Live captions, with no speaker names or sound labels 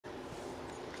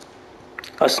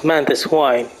Osmanthus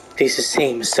wine tastes the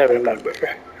same as I remember,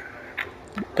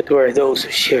 but we're those who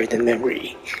share the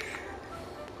memory.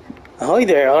 Ahoy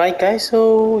there, alright guys,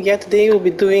 so yeah, today we'll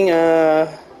be doing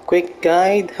a quick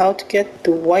guide how to get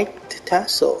the white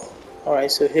tassel.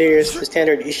 Alright, so here's the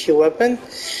standard issue weapon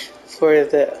for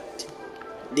the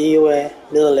DOA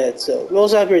Lilith. So we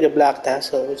also have here the black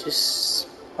tassel, which is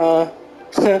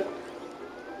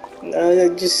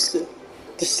just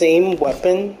the same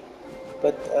weapon,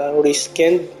 but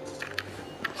reskinned.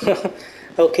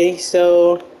 Okay,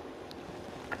 so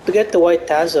to get the white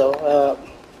tassel,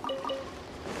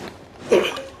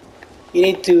 you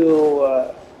need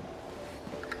to.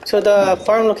 So the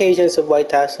farm locations of white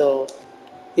tassel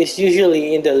is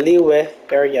usually in the Liwe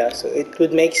area, so it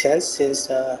would make sense since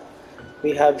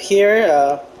we have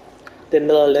here the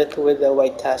millet with the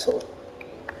white tassel.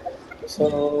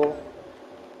 So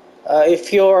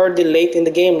if you're already late in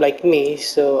the game like me,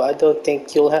 so I don't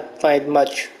think you'll find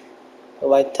much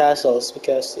white tassels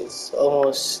because it's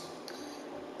almost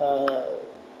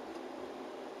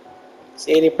it's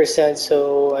 80%.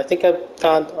 So I think I've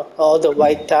found all the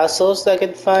white tassels I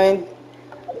could find,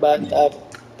 but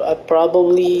I've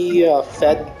probably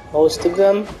fed most of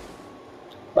them.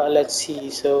 But let's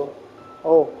see. So I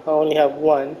only have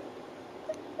one.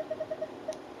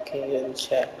 Okay, let me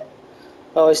check.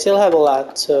 Oh, I still have a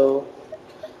lot, so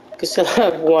I can still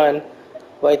have one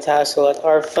white tassel at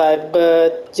R5.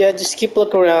 But yeah, just keep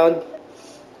looking around.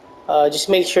 Just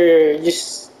make sure,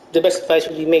 just the best advice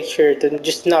would be make sure to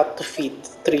just not to feed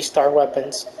 3-star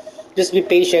weapons. Just be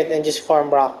patient and just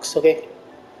farm rocks, okay?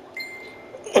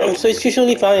 So it's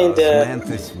usually found in the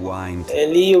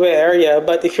Liyue area,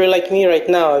 but if you're like me right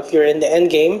now, if you're in the end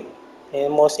game,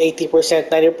 almost 80%,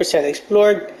 90%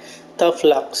 explored, tough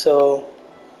luck. So,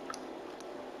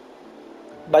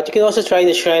 but you can also try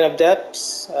the Shrine of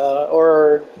Depths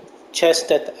or chests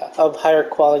that of higher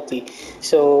quality.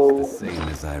 So, same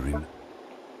as I remember.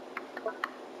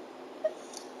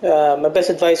 My best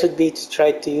advice would be to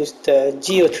try to use the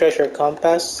Geo Treasure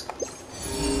Compass.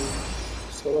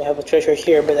 So we have a treasure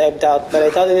here, but I doubt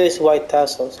it is white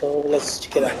tassel. So let's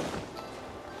check it out.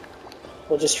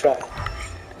 We'll just try.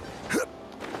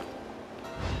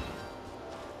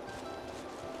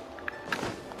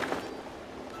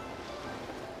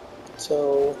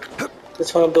 So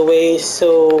that's one of the ways.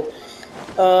 So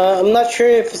I'm not sure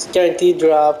if it's guaranteed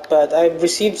drop, but I've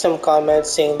received some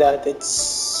comments saying that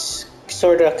it's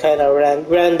sort of kind of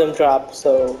random drop.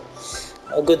 So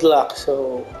good luck.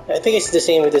 So I think it's the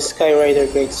same with the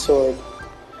Skyrider Great Sword.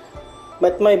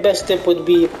 But my best tip would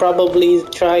be probably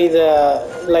try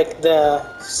the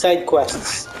side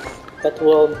quests that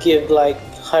will give like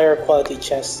higher quality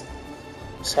chests.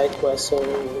 Side quests, so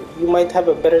you might have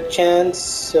a better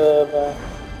chance of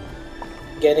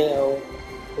getting a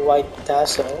white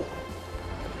tassel.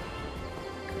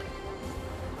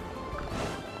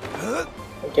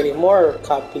 Or getting more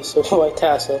copies of white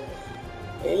tassel.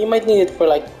 You might need it for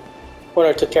like 1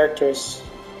 or 2 characters.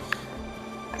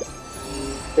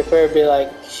 Preferably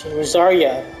like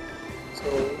Rosaria, so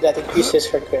that increases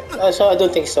her crit. So I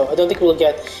don't think so. I don't think we'll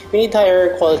get. We need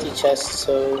higher quality chests.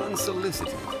 So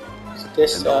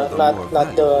this not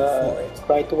the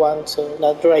right one. So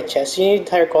not the right chest. You need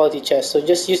higher quality chests. So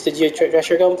just use the Geo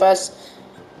Treasure Compass,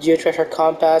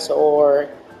 or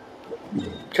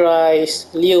try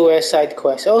Liyue side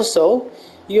quest. Also,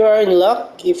 you are in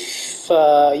luck if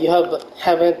you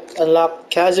haven't unlocked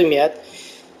Chasm yet.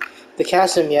 The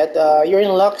chasm yet. You're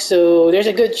in luck, so there's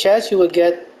a good chance you will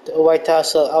get a white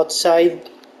tassel outside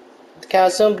the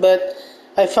chasm, but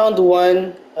I found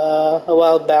one a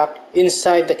while back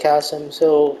inside the chasm,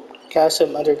 so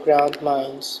chasm underground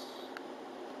mines.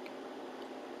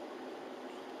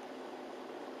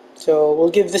 So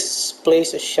we'll give this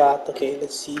place a shot. Okay,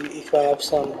 let's see if I have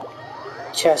some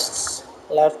chests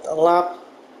left unlocked.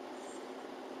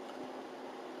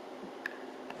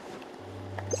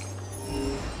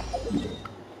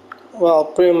 Well,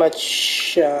 pretty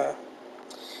much you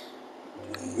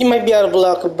might be out of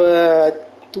luck, but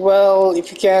well,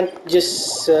 if you can't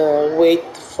just wait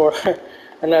for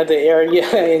another area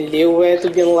in Liyue to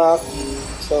be unlocked.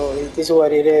 So it is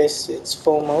what it is. It's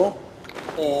FOMO,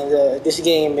 and this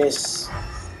game is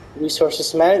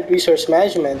resource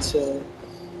management. So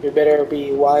you better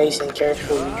be wise and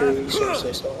careful with your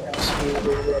resources, or else you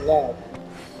will run out.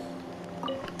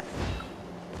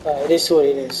 It is what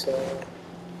it is. So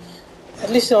at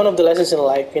least one of the lessons in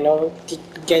life,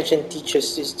 Genshin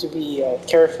teaches is to be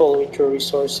careful with your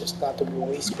resources, not to be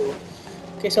wasteful.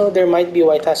 Okay, so there might be a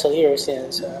white tassel here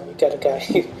since we got a guy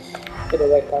with a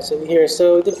white tassel here.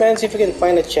 So it depends if you can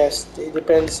find a chest. It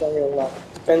depends on your luck.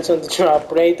 Depends on the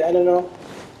drop rate. I don't know.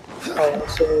 Oh,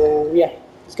 so yeah,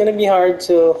 it's gonna be hard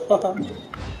to.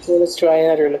 So let's try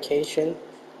another location.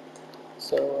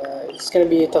 So it's gonna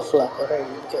be a tough luck already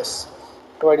because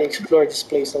I've already explored this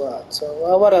place a lot. So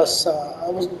what else? I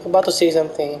was about to say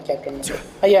something, I can't remember.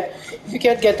 Yeah, if you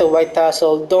can't get the white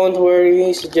tassel, don't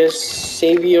worry. So just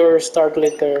save your star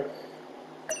glitter,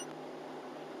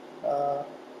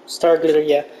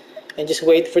 yeah, and just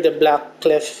wait for the black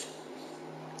cliff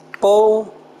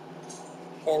pole,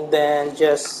 and then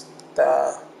just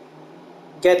uh,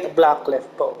 get a black cliff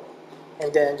pole,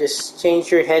 and then just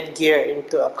change your headgear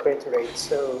into a crit rate.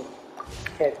 So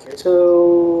headgear.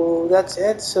 So that's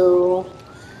it. So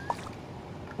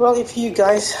well, if you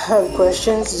guys have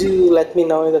questions, do let me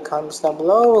know in the comments down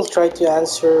below. We'll try to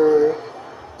answer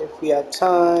if we have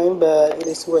time, but it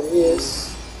is what it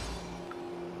is.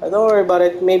 Don't worry about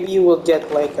it. Maybe you will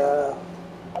get like a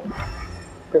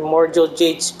primordial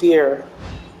jade spear.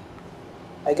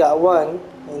 I got one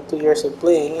in 2 years of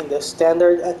playing in the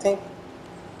standard, I think,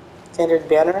 standard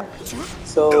banner.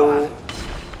 So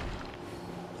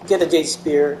get a jade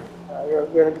spear. You're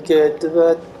gonna be good,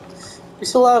 but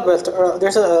there's a lot of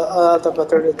there's a lot of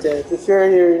alternative. If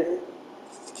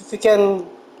you can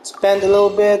spend a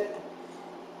little bit,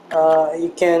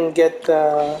 you can get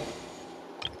the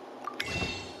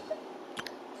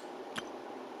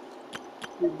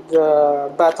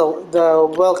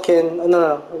Welkin. No,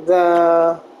 no,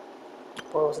 the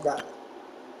what was that?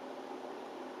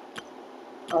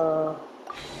 Uh,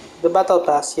 the battle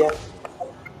pass. Yeah,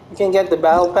 you can get the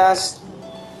battle pass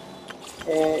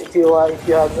if you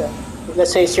have.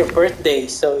 Let's say it's your birthday,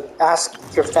 so ask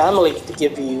your family to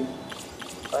give you.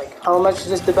 Like, how much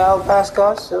does the battle pass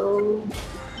cost? So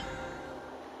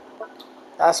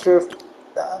ask your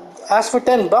uh, ask for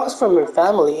 $10 from your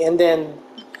family, and then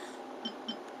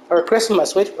or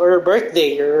Christmas, wait, or your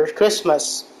birthday or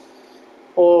Christmas,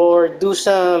 or do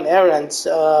some errands,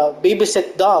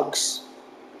 babysit dogs,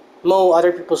 mow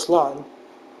other people's lawn,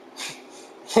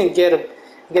 and get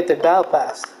the battle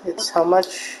pass. It's how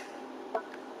much?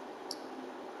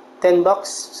 $10.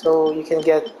 So you can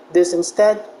get this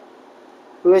instead,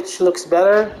 which looks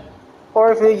better.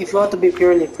 Or if you want to be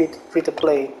purely free to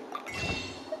play,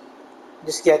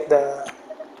 just get the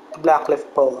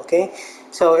Blackcliff Pole, okay?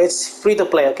 So it's free to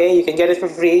play, okay? You can get it for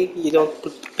free. You don't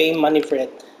pay money for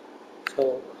it.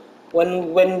 So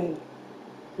when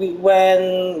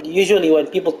usually when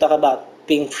people talk about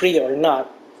being free or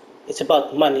not, it's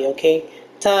about money, okay?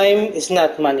 Time is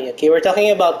not money, okay? We're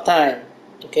talking about time,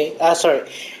 okay? Sorry,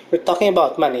 we're talking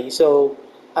about money. So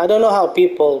I don't know how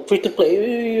people free to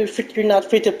play. You're not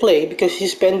free to play because you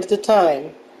spend the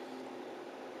time.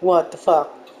 What the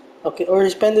fuck? Okay, or you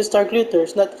spend the star glitter.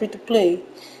 It's not free to play.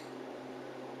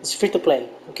 It's free to play.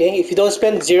 Okay, if you don't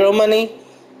spend zero money,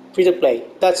 free to play.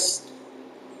 That's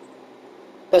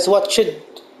what should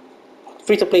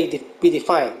free to play be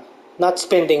defined. Not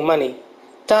spending money.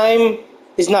 Time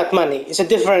is not money. It's a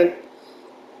different.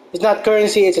 It's not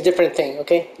currency. It's a different thing.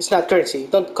 Okay, it's not currency.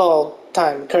 Don't call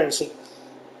time currency.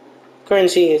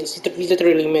 Currency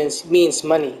literally means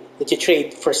money that you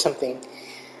trade for something.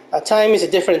 Time is a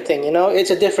different thing. You know, it's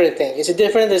a different thing. It's a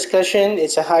different discussion.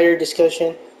 It's a higher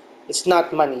discussion. It's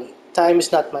not money. Time is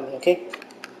not money. Okay.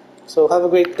 So have a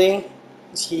great day.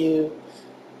 See you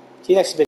next video.